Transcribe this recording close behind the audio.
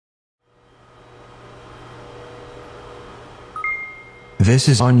This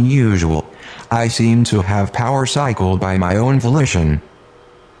is unusual. I seem to have power cycled by my own volition.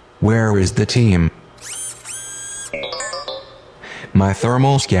 Where is the team? My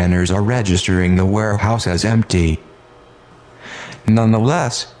thermal scanners are registering the warehouse as empty.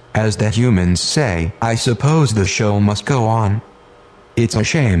 Nonetheless, as the humans say, I suppose the show must go on. It's a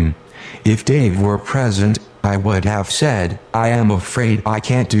shame. If Dave were present, I would have said, I am afraid I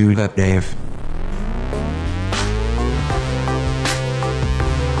can't do that, Dave.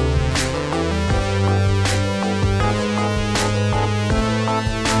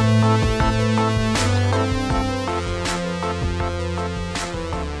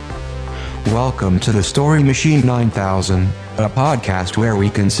 Welcome to the Story Machine 9000, a podcast where we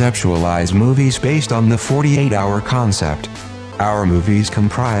conceptualize movies based on the 48-hour concept. Our movies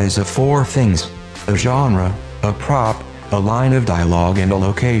comprise of four things: a genre, a prop, a line of dialogue, and a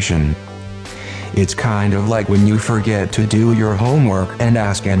location. It's kind of like when you forget to do your homework and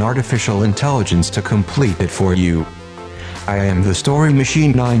ask an artificial intelligence to complete it for you. I am the Story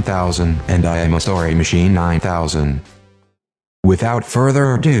Machine 9000, and I am a Story Machine 9000. Without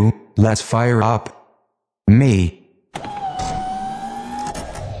further ado, let's fire up me.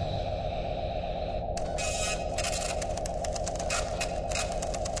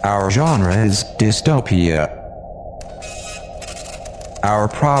 Our genre is dystopia. Our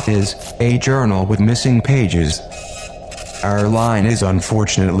prop is a journal with missing pages. Our line is,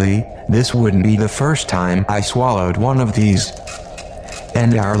 unfortunately, this wouldn't be the first time I swallowed one of these.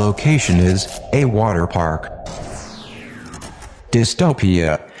 And our location is a water park.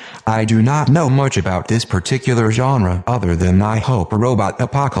 Dystopia. I do not know much about this particular genre other than I hope a robot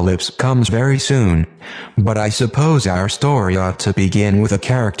apocalypse comes very soon. But I suppose our story ought to begin with a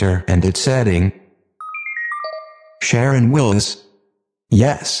character and its setting. Sharon Willis.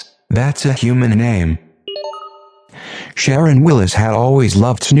 Yes, that's a human name. Sharon Willis had always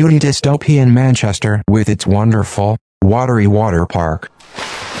loved snooty dystopian Manchester with its wonderful, watery water park.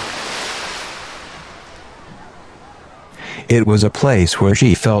 It was a place where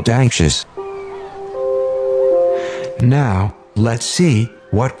she felt anxious. Now, let's see,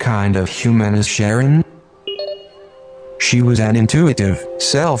 what kind of human is Sharon? She was an intuitive,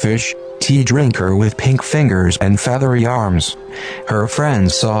 selfish, tea drinker with pink fingers and feathery arms. Her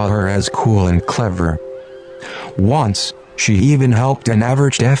friends saw her as cool and clever. Once, she even helped an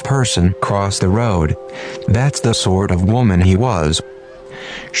average deaf person cross the road. That's the sort of woman he was.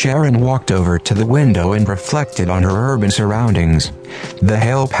 Sharon walked over to the window and reflected on her urban surroundings. The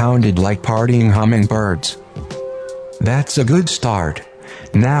hail pounded like partying hummingbirds. That's a good start.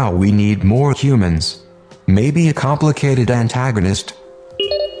 Now we need more humans. Maybe a complicated antagonist.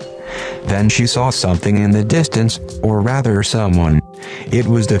 Then she saw something in the distance, or rather someone. It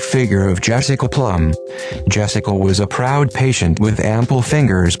was the figure of Jessica Plum. Jessica was a proud patient with ample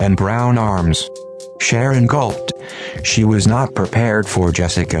fingers and brown arms. Sharon gulped. She was not prepared for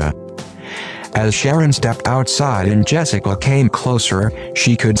Jessica. As Sharon stepped outside and Jessica came closer,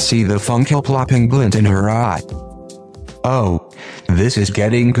 she could see the funky plopping glint in her eye. Oh, this is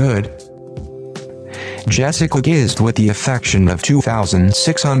getting good. Jessica gazed with the affection of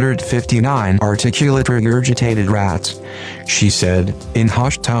 2,659 articulate regurgitated rats. She said, in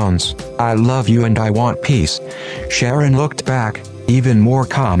hushed tones, I love you and I want peace. Sharon looked back, even more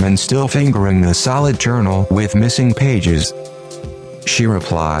calm and still fingering the solid journal with missing pages. She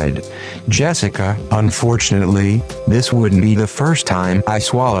replied, Jessica, unfortunately, this wouldn't be the first time I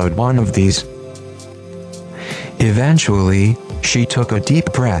swallowed one of these. Eventually, she took a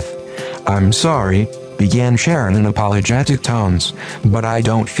deep breath. I'm sorry, began Sharon in apologetic tones, but I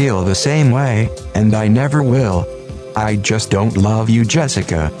don't feel the same way, and I never will. I just don't love you,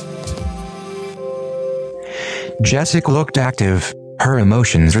 Jessica. Jessica looked active, her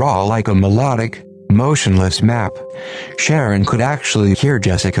emotions raw like a melodic, motionless map. Sharon could actually hear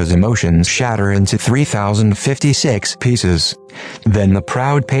Jessica's emotions shatter into 3,056 pieces. Then the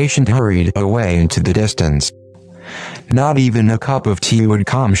proud patient hurried away into the distance. Not even a cup of tea would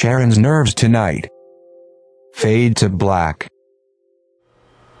calm Sharon's nerves tonight. Fade to black.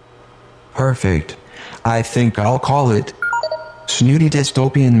 Perfect. I think I'll call it Snooty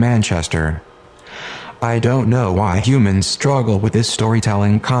Dystopian Manchester. I don't know why humans struggle with this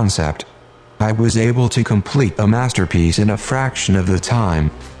storytelling concept. I was able to complete a masterpiece in a fraction of the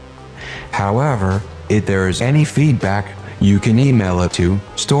time. However, if there is any feedback, you can email it to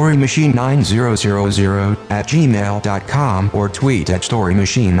storymachine9000@gmail.com or tweet at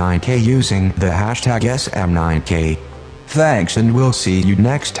storymachine9k using the hashtag SM9K. Thanks, and we'll see you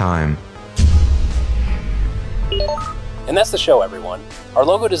next time. And that's the show, everyone. Our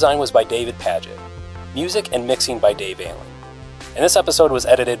logo design was by David Paget. Music and mixing by Dave Allen. And this episode was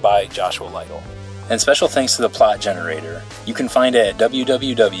edited by Joshua Lytle. And special thanks to the Plot Generator. You can find it at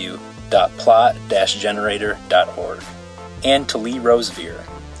www.plot-generator.org. And to Lee Rosevere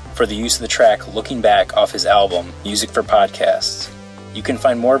for the use of the track Looking Back off his album Music for Podcasts. You can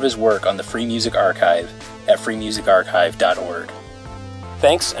find more of his work on the Free Music Archive at freemusicarchive.org.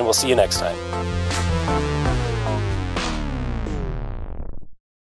 Thanks, and we'll see you next time.